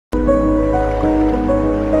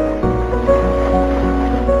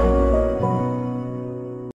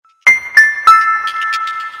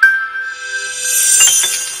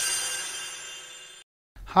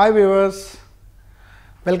Hi viewers,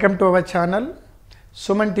 welcome to our channel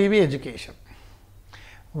SumanTV Education.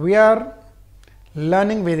 We are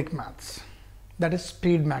learning Vedic maths, that is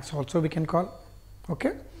speed maths also we can call.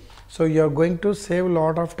 Okay, so you are going to save a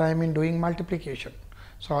lot of time in doing multiplication.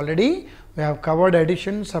 So already we have covered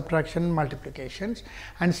addition, subtraction, multiplications,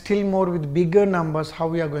 and still more with bigger numbers how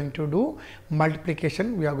we are going to do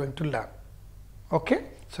multiplication we are going to learn. Okay,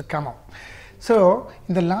 so come on. So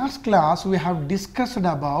in the last class we have discussed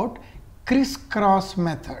about criss-cross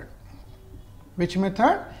method. Which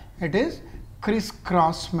method? It is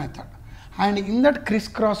criss-cross method. And in that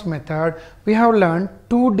criss-cross method we have learned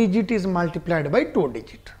 2 digit is multiplied by 2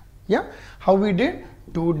 digit. Yeah, how we did?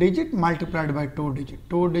 2 digit multiplied by 2 digit,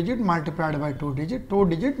 2 digit multiplied by 2 digit, 2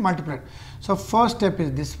 digit multiplied. So first step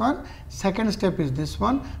is this one, second step is this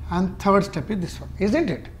one, and third step is this one,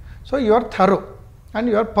 isn't it? So you are thorough and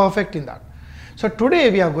you are perfect in that. So today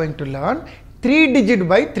we are going to learn 3 digit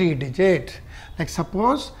by 3 digit. Like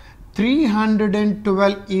suppose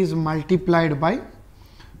 312 is multiplied by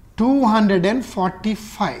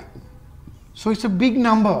 245. So it's a big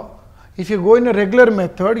number. If you go in a regular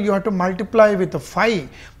method, you have to multiply with 5,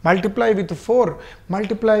 multiply with 4,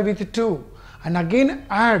 multiply with 2, and again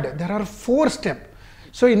add. There are 4 steps.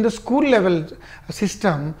 So in the school level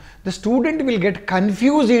system, the student will get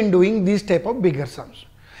confused in doing these type of bigger sums.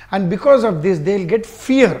 And because of this, they will get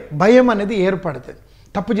fear. భయం అనేది ఏర్పడుతుంది.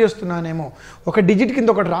 తప్పు చేస్తున్నానేమో, ఒక digit కింద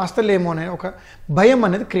ఒకటి రాస్తలేమో అనే ఒక భయం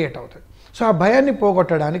అనేది క్రియేట్ అవుతుంది. సో ఆ భయాన్ని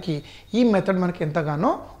పోగొట్టడానికి ఈ మెథడ్ మనకి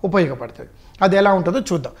ఎంతగానో ఉపయోగపడుతుంది. అది ఎలా ఉంటుందో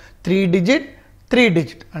చూద్దాం. 3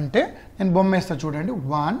 digit అంటే నేను బొమ్మ వేస్తా చూడండి.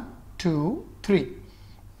 1 2 3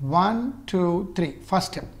 1 2 3 first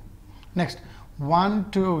step. Next 1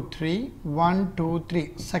 2 3 1 2 3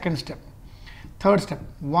 second step. Third step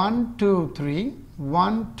 1 2 3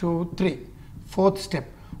 1 2 3. Fourth step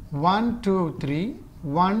 1 2 3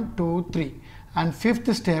 1 2 3, and fifth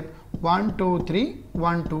step 1 2 3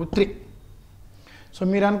 1 2 3. So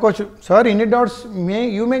మీరు అనుకోవచ్చు, సార్ ఇన్ని doubts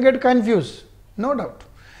you may get confused. No doubt,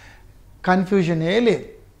 confusion ఏ లేదు.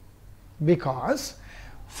 బికాస్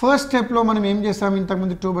ఫస్ట్ స్టెప్లో మనం ఏం చేస్తాము,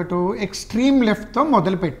 ఇంతకుముందు 2 by 2 ఎక్స్ట్రీమ్ లెఫ్ట్తో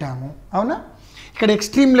మొదలు పెట్టాము, అవునా? ఇక్కడ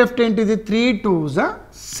ఎక్స్ట్రీమ్ లెఫ్ట్ ఏంటిది? 3 2s are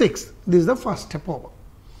 6. This is the first step over.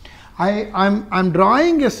 I'm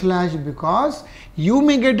drawing a slash because you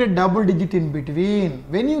may get a double digit in between.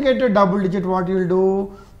 When you get a double digit, what you will do?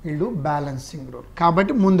 We'll do balancing rule.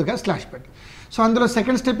 Kabatti munduga slash petti. So అందులో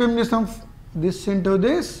second step ఏం చేస్తాం? this into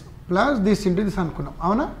this plus this into this అనుకున్నాం,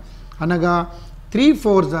 అవునా? అనగా 3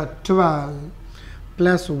 4s are 12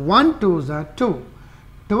 plus 1 2s are 2.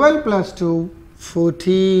 12 plus 2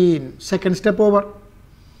 14. Second step over.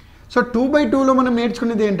 So 2 by 2లో మనం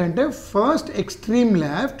నేర్చుకునేది ఏంటంటే first extreme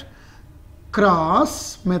left, cross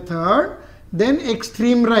method, then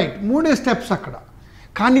extreme right. 3 steps అక్కడ.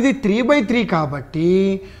 కానీ ఇది 3 by 3 కాబట్టి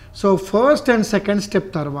so first and second step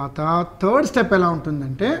తర్వాత థర్డ్ స్టెప్ ఎలా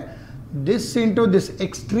ఉంటుందంటే this into this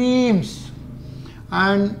extremes,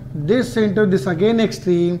 and this into this again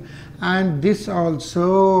extreme, and this also.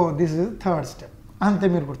 This is third step. అంతే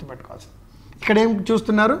మీరు గుర్తుపెట్టుకోవాల్సింది. ఇక్కడ ఏం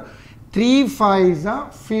చూస్తున్నారు? 3 5s are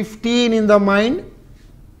 15 in the mind,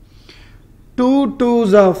 2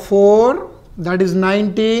 2s are 4, that is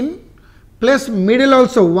 19, plus middle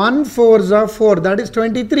also 1 4s are 4, that is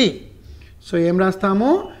 23. So em rastamu?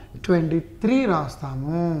 23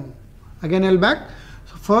 rastamu. Again I'll back.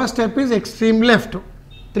 So first step is extreme left,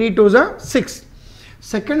 3 2s are 6.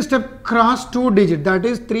 Second step cross 2 digit, that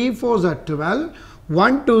is 3 4s are 12,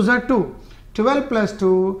 1 2s are 2, 12 plus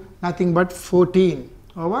 2 nothing but 14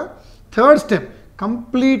 over. Third step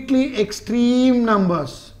completely extreme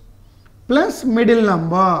numbers plus middle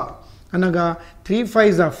number. Anaga 3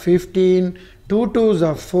 5s are 15, 2 2s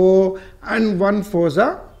are 4, and 1 4s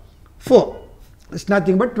are 4. It's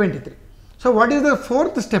nothing but 23. So what is the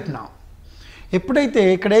fourth step now? ఎప్పుడైతే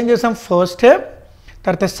ఇక్కడ ఏం చేసాం, first step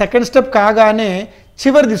తర్వాత second step కాగానే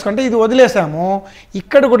చివరి తీసుకుంటే ఇది వదిలేసాము,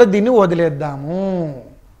 ఇక్కడ కూడా దీన్ని వదిలేద్దాము.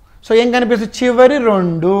 సో ఏం కనిపిస్తుంది? చివరి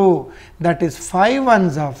 2, that is 5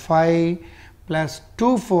 1s are 5 plus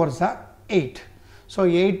 2 4s are 8. So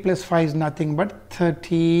 8 plus 5 is nothing but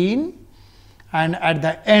 13, and at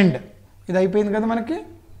the end ఇది అయిపోయింది కదా మనకి,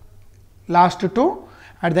 last 2,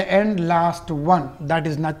 at the end last 1, that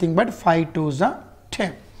is nothing but 5 2s are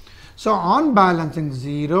 10. So on balancing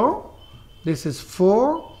 0, this is 4,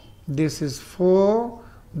 this is 4,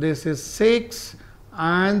 this is 6,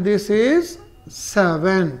 and this is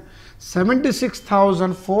 7.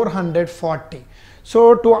 76,440. So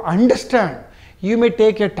to understand, you may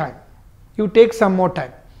take your time, you take some more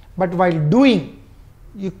time, but while doing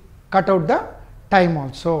you cut out the time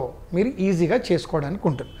also. మీరు ఈజీగా చేసుకోవడానికి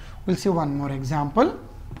ఉంటుంది. We'll see one more example.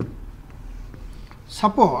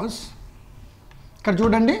 Suppose ఇక్కడ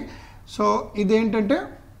చూడండి, so ఇదేంటంటే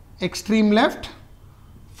extreme left,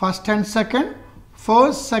 first and second,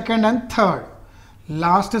 first second and third,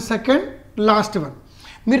 last second, last one.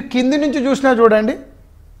 మీరు కింది నుంచి చూసినా చూడండి,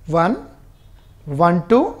 1 1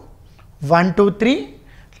 2 1 2 3,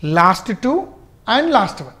 last 2 and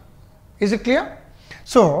last 1. Is it clear?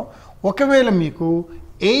 So ఒకవేళ మీకు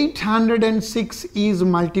 806 ఈజ్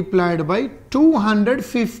మల్టిప్లైడ్ బై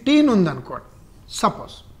 215 ఉందనుకోండి,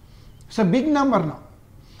 suppose it's a big number now.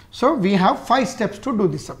 So we have 5 steps to do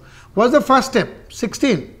this sum. What's the first step?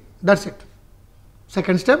 16, that's it.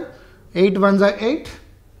 Second step, 8 1s are 8,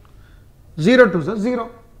 0 2s are 0,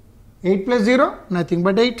 8 plus 0, nothing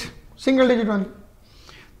but 8, single digit only.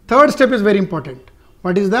 Third step is very important.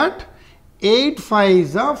 What is that? 8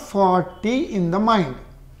 5s are 40 in the mind,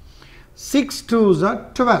 6 2s are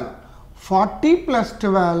 12, 40 plus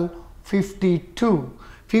 12, 52.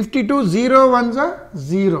 52, 0 1s are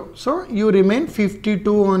 0. So you remain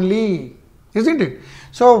 52 only, isn't it?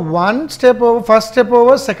 So one step over, first step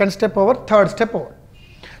over, second step over, third step over.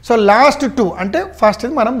 So last 2 ante first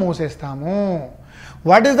is manam moosestamu.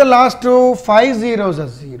 What is the last 2? 5 zeros are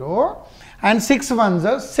 0 and 6 1s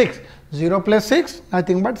are 6. 0 plus 6,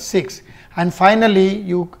 nothing but 6. And finally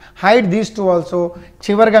you hide these 2 also.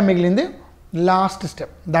 Chivarga migilindi last step,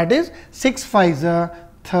 that is 6 5s are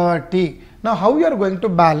 30. Now how you are going to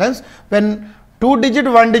balance when 2 digit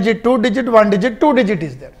 1 digit 2 digit 1 digit 2 digit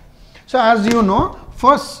is there? So as you know,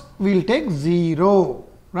 first we will take 0,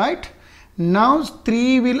 right? Now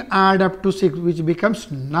 3 will add up to 6, which becomes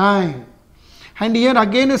 9, and here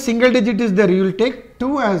again a single digit is there. You will take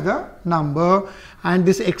 2 as the number, and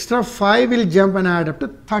this extra 5 will jump and add up to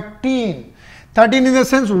 13. 13 in the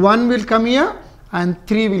sense 1 will come here and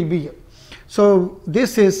 3 will be here. So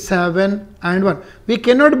this is 7 and 1. We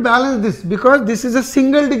cannot balance this because this is a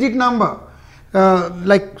single digit number,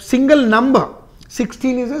 like single number.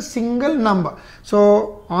 16 is a single number. So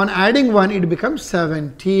on adding 1 it becomes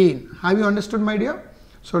 17. Have you understood, my dear?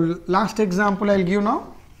 So last example I will give now.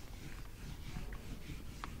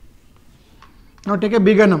 Now take a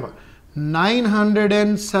bigger number.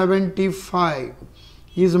 975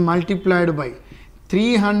 is multiplied by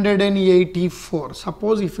 384.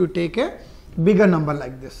 Suppose if you take a bigger number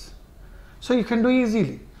like this, so you can do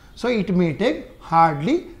easily. So it may take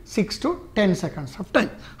hardly 6 to 10 seconds of time.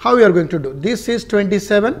 How you are going to do? This is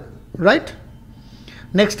 27, right?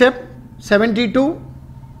 Next step, 72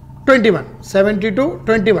 21, 72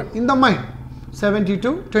 21 in the mind,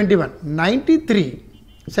 72 21, 93.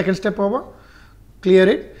 Second step over, clear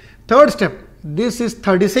it. Third step, this is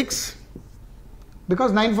 36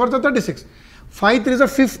 because 9 4s are 36, 5 3s are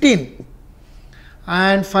 15,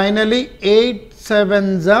 and finally 8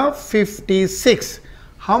 7s are 56.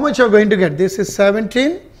 How much you are going to get? This is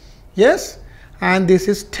 17, yes, and this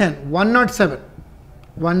is 10, 107,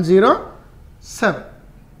 107.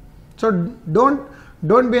 So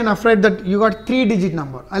don't be afraid that you got 3 digit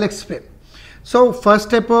number. I'll explain. So first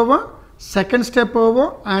step over, second step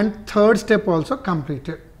over, and third step also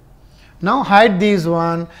completed. Now hide these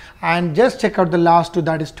one and just check out the last 2,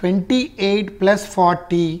 that is 28 plus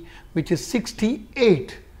 40, which is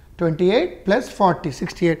 68. 28 plus 40,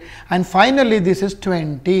 68, and finally this is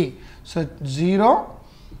 20. So 0,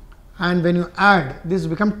 and when you add this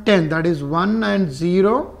become 10, that is 1 and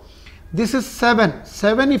 0. This is 7,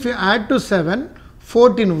 7 if you add to 7,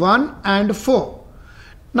 14, 1 and 4.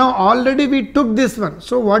 Now already we took this one,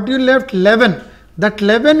 so what you left? 11. That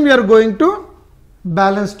 11 we are going to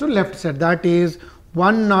balance to left side, that is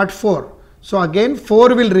 104. So again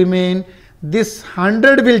 4 will remain, this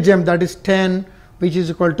 100 will jump, that is 10, which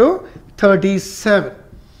is equal to 37.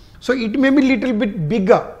 So it may be little bit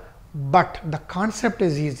bigger, but the concept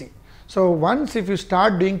is easy. So once if you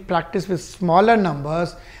start doing practice with smaller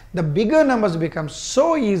numbers, the bigger numbers become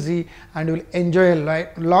so easy and you will enjoy a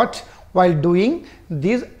lot while doing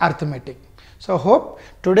these arithmetic. So hope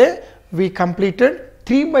today we completed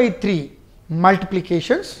 3 by 3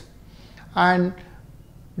 multiplications, and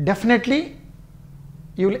definitely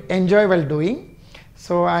you will enjoy while doing.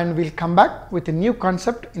 So, and we'll come back with a new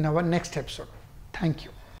concept in our next episode. Thank you.